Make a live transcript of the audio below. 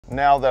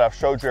Now that I've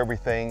showed you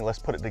everything, let's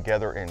put it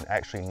together and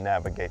actually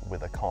navigate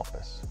with a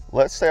compass.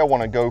 Let's say I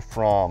want to go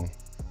from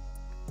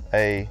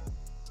A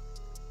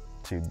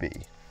to B.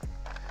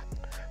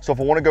 So if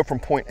I want to go from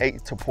point A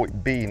to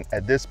point B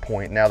at this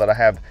point, now that I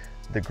have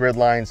the grid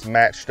lines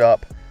matched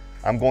up,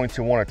 I'm going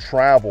to want to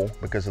travel,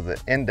 because of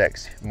the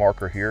index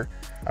marker here,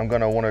 I'm going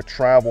to want to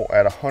travel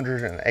at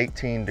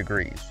 118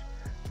 degrees.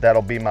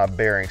 That'll be my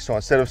bearing. So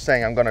instead of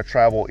saying I'm going to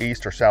travel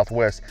east or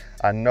southwest,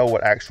 I know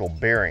what actual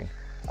bearing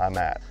I'm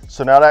at.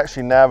 So now to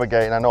actually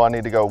navigate, and I know I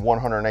need to go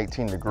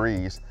 118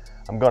 degrees,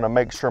 I'm going to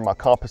make sure my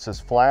compass is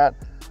flat.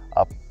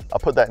 I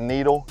put that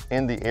needle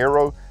in the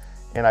arrow,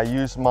 and I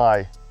use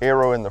my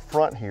arrow in the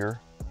front here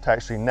to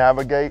actually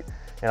navigate,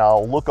 and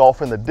I'll look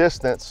off in the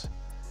distance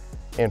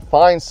and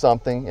find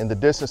something in the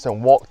distance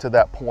and walk to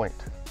that point.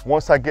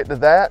 Once I get to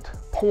that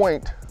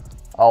point,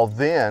 I'll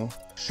then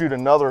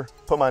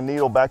put my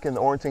needle back in the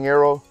orienting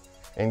arrow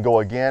and go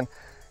again,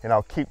 and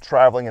I'll keep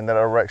traveling in that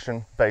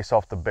direction based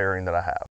off the bearing that I have.